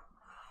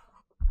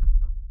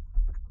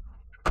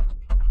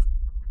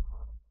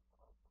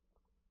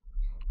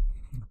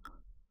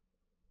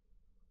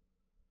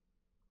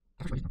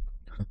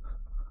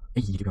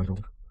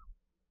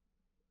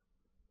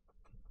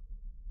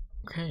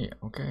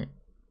 Okay.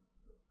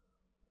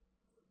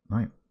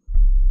 Right,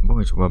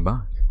 boys, we're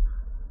back.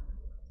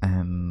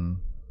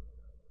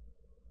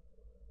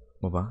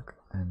 We're back,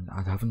 and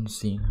I haven't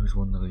seen who's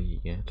won the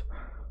league yet.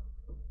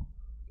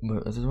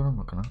 But this is what I'm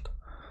looking at.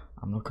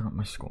 I'm looking at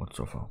my squad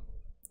so far.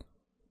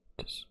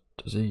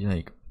 Does he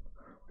like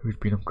who's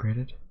been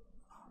upgraded?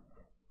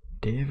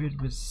 David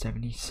was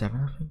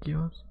 77, I think he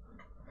was.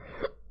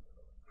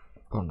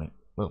 Oh mate,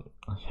 well,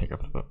 that's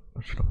hiccups, but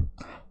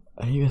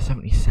he was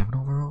 77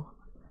 overall,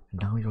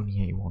 and now he's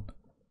only 81.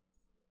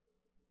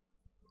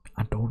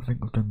 I don't think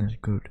I've done this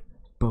good,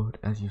 but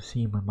as you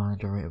see, my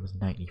manager rate was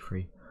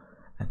 93,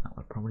 and that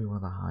was probably one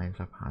of the highest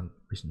I've had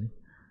recently.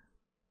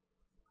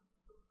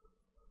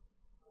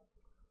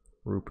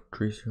 Rupert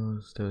Patricio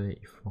is still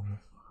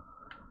 84.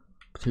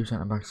 2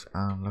 centre backs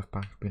and left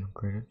backs been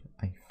upgraded,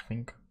 I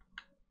think.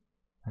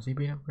 Has he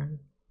been upgraded?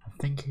 I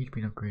think he's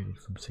been upgraded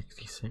from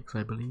 66,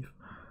 I believe.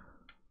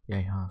 Yeah,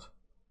 he has,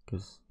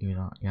 because he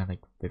had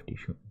like 50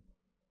 shooting.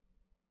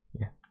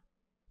 Yeah.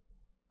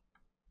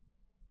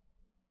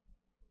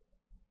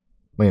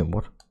 Wait,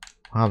 what?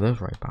 Wow,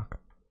 there's right back.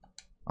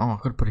 Oh, I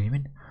could put him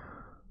in.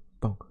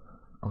 Oh,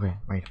 okay,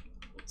 right.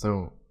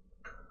 So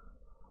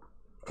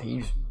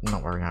he's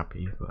not very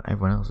happy, but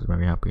everyone else is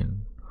very happy.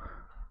 And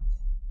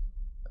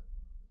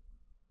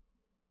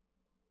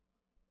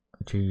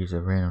jeez,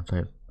 a rain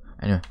outside.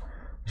 Anyway,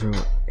 so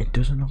it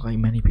doesn't look like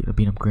many people have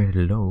been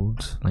upgraded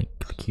loads. Like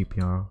the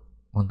QPR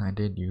one that I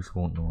did, you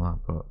won't know that,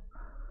 but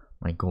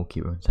my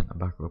goalkeeper and centre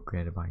back were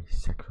upgraded by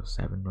 6 or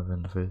 7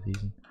 within the first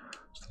season,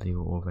 so they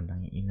were over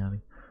 90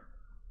 nearly.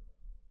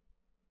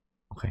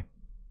 Okay.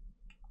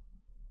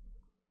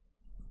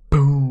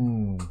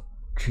 Boom!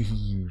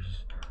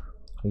 Jeez.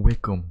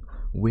 Wycombe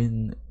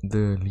win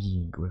the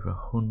league with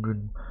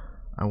 100.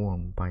 I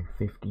won by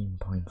 15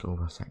 points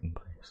over second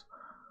place.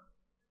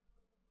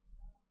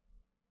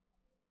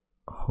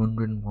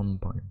 101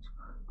 points.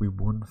 We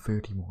won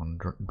 31,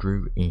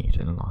 drew 8,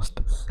 and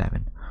lost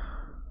 7.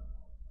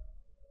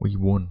 We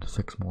won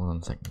 6 more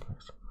than second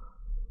place.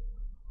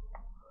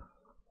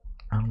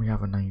 And we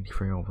have a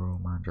 93 overall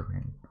manager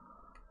rating.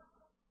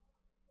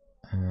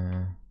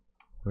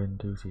 Win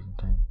 2 season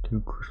time,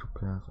 2 crucial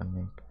players and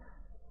make.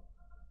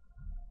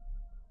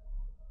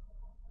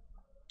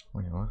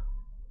 Wait, what?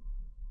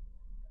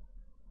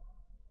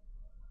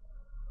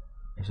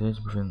 It says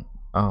within.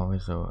 Oh,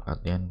 so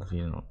at the end of the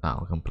season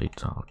that'll complete,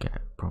 so I'll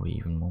get probably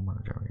even more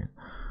manager rating.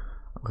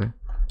 Okay,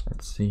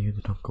 let's see who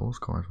the top goal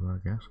scorers were, I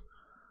guess.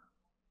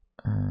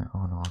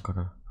 Oh no, I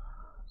gotta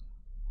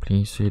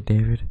Please say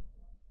David.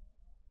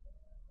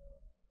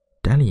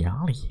 Deli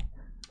Ali.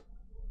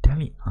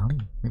 Deli Ali.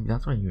 Maybe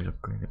that's why he was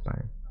upgraded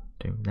by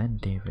David. Then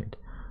David.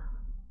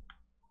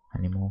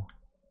 Anymore.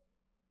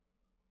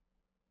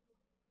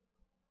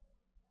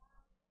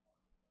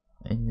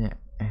 In the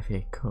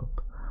FA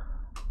Cup,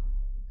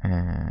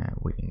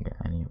 we didn't get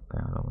any up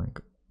there, I don't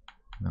think.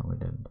 No, we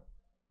didn't.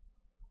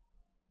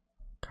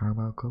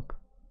 Carabao Cup?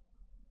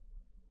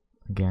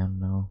 Again,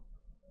 no.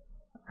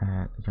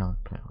 The Challenge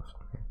Playoffs,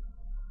 okay.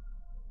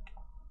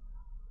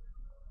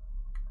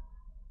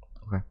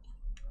 Okay.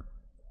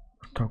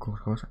 Top goal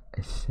scores,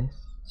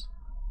 assists.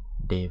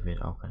 David,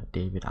 okay.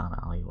 David and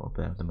Ali were up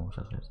there with the most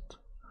assists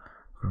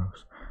for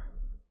us.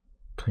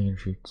 Clean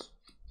sheets.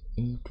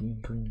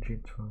 18 clean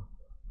sheets for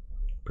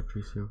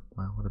Patricio.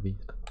 Wow, what a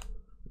beast.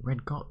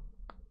 Red card.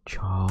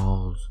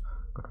 Charles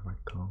got a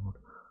red card.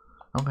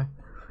 Okay.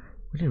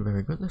 We did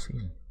very good this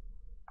season.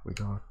 We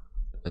got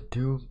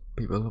 2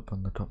 people up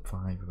on the top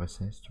 5 of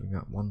assists. We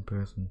got 1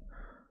 person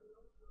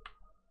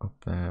up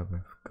there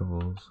with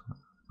goals,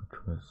 which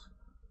was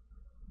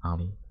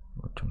Ali,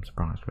 which I'm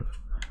surprised with.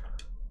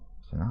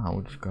 So now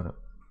we just gotta.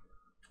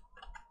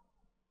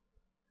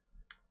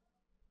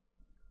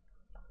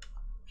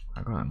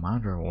 I got a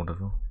manager award as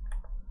well.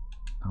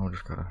 Now we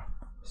just gotta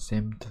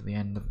sim to the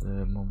end of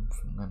the month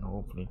and then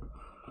hopefully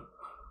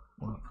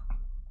we'll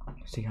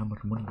see how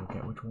much money we'll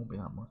get, which won't be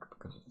that much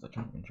because it's the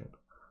championship.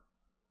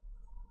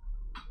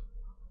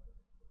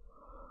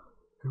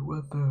 Who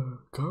won the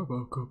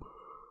Carabao Cup?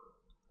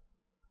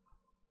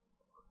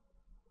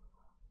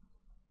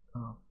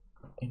 Oh,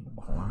 Inter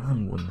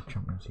Milan won the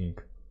Champions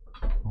League.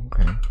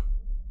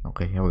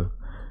 Okay, here we go.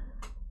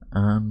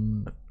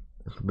 And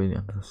this will be the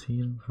end of the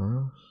season for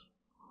us.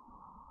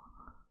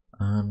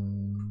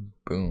 And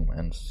boom,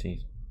 end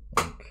season.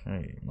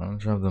 Okay,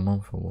 Manager of the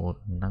Month award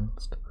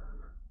announced.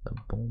 The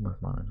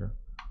Bournemouth manager,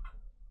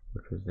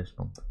 which was this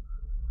month.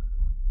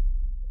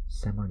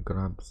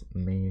 Semi-Grabs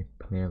May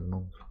Player of the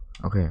Month.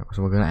 Okay,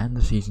 so we're gonna end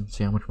the season,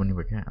 see how much money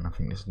we get, and I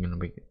think this is gonna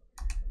be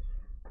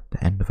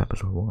the end of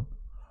episode 1.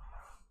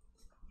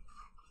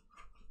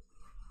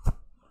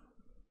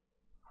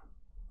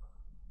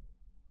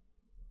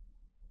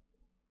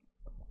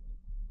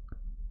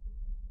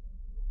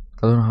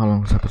 I don't know how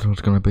long this episode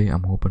is gonna be.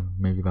 I'm hoping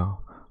maybe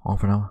about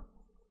half an hour.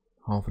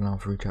 Half an hour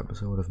for each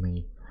episode of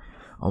me.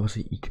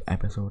 Obviously, each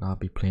episode I'll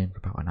be playing for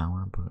about an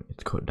hour, but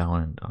it's cut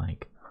down into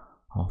like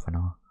half an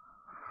hour.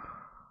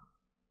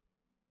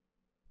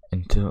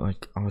 Until,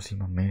 like, obviously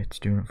my mate's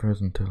doing it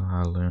first until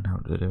I learn how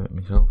to do it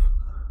myself.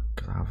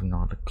 Because I have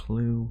not a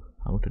clue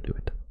how to do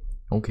it.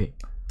 Okay.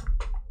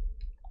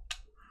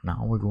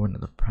 Now we're going to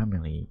the Premier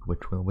League,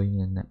 which will be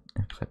in the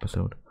next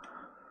episode.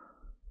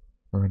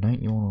 We're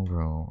 91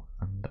 overall,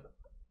 and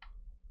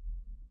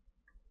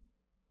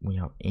we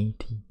have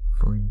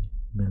 83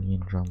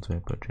 million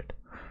transfer budget.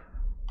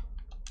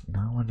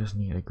 Now I just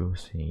need to go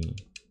see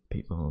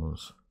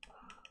people's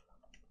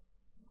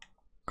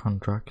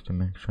contract to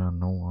make sure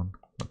no one.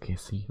 Okay,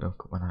 see,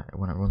 look, when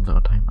it runs out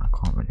of time, I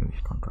can't renew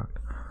his contract.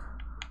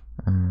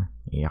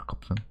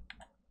 Jakobsen.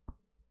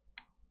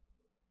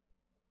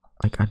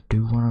 Like, I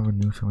do want to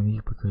renew some of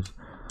these because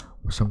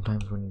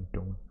sometimes when you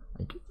don't,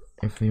 like,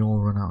 if they all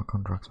run out of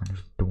contracts and I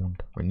just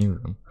don't renew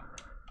them,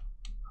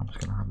 I'm just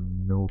gonna have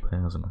no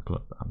players in my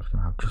club. I'm just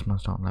gonna have just my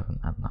starting 11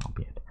 and that'll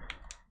be it.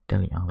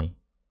 Deli Ali.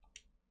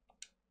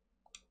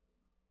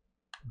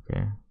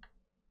 Okay.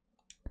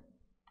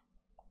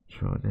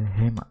 So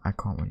him I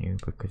can't renew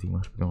because he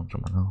must be going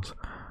someone else.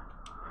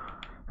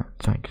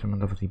 It's like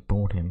someone obviously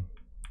bought him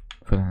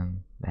for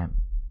them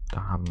to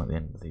have him at the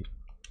end of the season.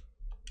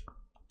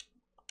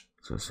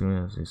 So as soon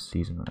as his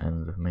season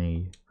ends of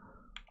May,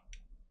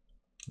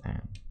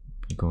 then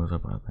he goes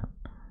up at them.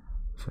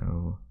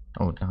 So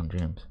Dan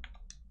James.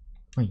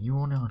 Wait, you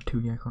only on a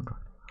 2-year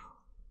contract?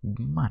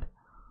 Mad.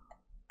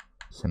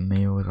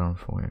 Mayo is on a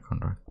 4-year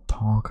contract.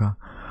 Parker.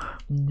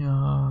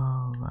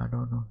 No, I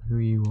don't know who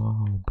you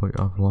are, but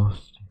I've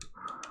lost you.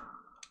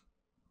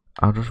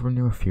 I'll just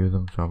renew a few of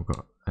them so I've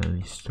got at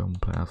least some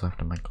players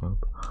left in my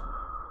club.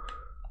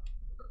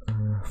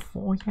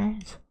 4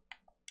 years?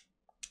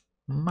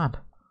 Mad.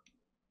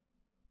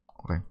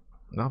 Okay,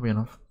 that'll be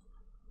enough.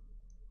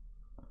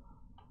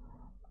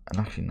 And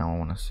actually now I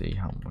want to see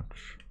how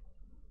much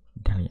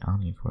Deli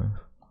Ali's worth.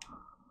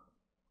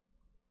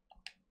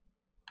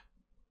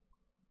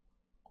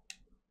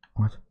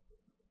 What?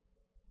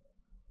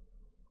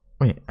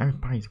 Wait,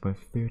 everybody's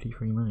worth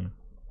 33 million.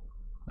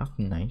 That's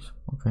nice,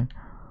 okay.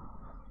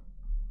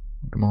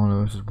 Jamal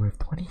Lewis is worth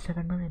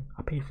 27 million.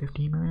 I paid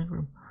 15 million for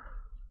him.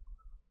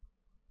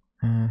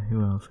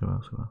 Who else?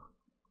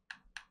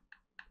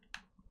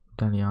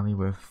 Deli Ali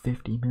worth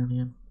 50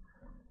 million.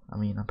 I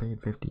mean, I paid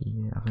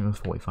 50, I think it was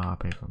 45 I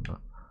paid for him, but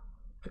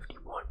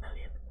 51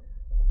 million.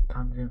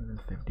 Tangent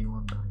is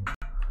 51 million.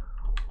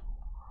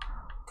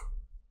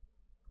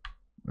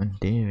 And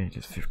David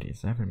is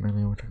 57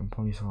 million, which I can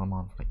probably sell him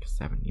on for like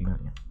 70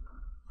 million.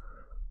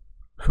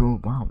 So,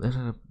 wow, this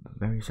is a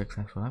very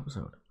successful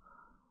episode.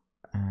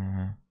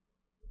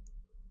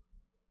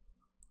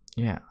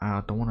 Yeah,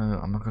 I don't want to,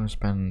 I'm not going to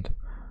spend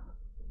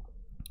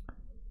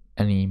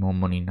any more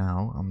money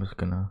now. I'm just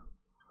gonna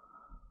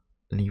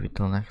leave it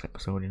till next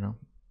episode, you know,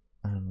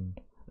 and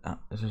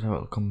this is how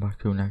it'll come back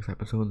to next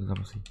episode. There's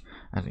obviously,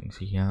 as you can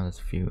see here, there's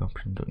a few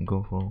options we can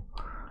go for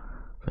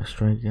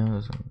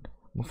strikers, and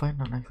we'll find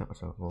out next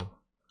episode. We'll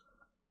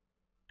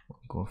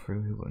go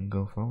through who we can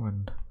go for,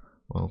 and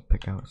we'll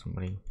pick out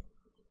somebody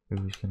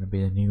who's gonna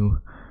be the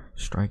new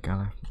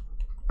striker.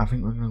 I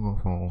think we're gonna go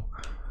for,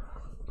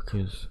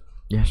 because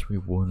yes, we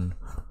won.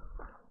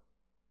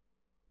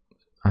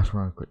 That's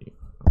what I quickly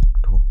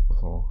talk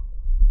before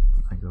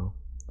I go.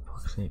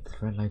 Fuck's sake,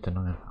 this red light's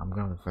annoying. I'm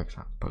gonna have to fix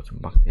that, put some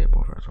back tape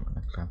over or something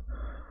next time.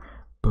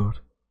 But,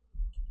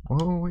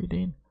 what are you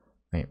doing?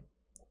 Wait,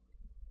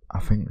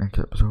 I think next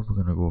episode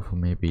we're gonna go for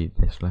maybe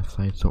this left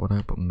side sorted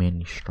out, but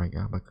mainly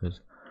striker,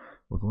 because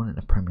we're going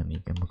into Premier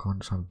League and we can't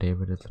just have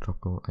David as the top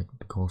goal, like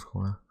the goal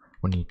scorer.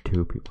 We need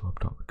two people up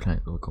top,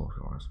 clinical goal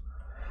scorers.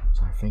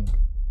 So I think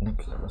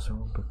next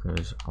episode,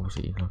 because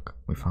obviously look,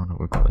 we found out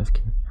we've got this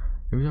kid.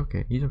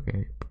 He's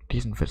okay,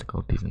 decent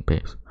physical, decent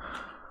pace.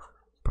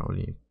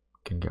 Probably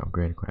can get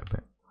upgraded quite a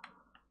bit.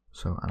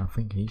 So, and I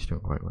think he's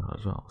doing quite well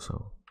as well.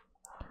 So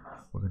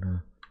we're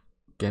gonna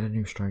get a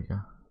new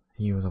striker.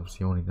 He was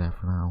obviously only there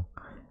for now.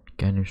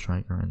 Get a new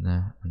striker in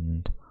there,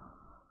 and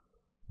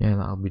yeah,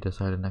 that'll be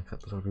decided next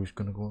episode who's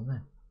gonna go in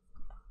there.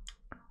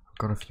 I've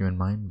got a few in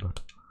mind,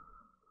 but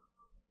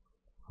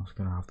I'm just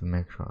gonna have to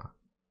make sure. I'm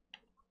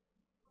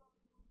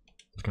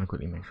just gonna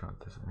quickly make sure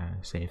this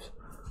saves.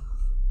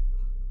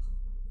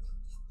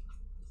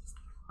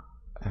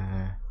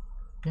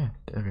 Yeah,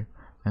 okay.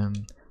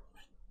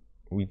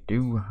 We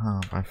do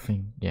have, I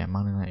think, yeah,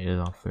 Man United is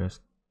our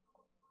first.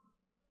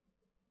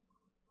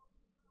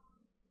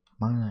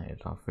 Man United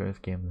is our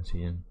first game of the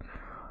season.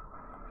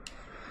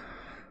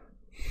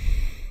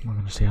 We're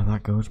gonna see how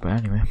that goes, but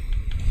anyway.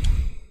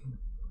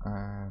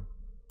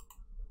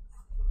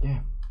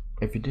 Yeah.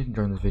 If you did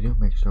enjoy this video,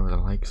 make sure to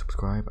like,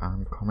 subscribe,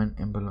 and comment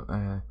in below,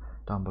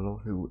 down below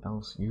who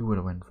else you would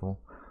have went for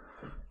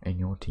in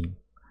your team.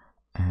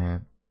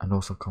 And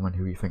also comment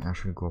who you think I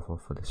should go for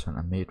the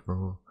centre mid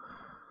role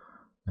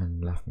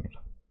and left mid.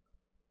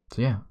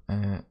 So yeah,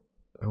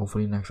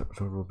 hopefully next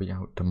episode will be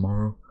out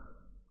tomorrow,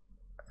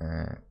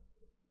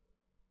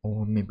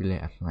 or maybe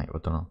later tonight, I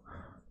don't know.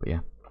 But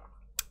yeah,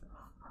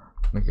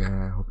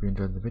 hope you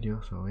enjoyed the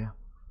video. So yeah,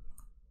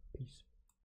 peace.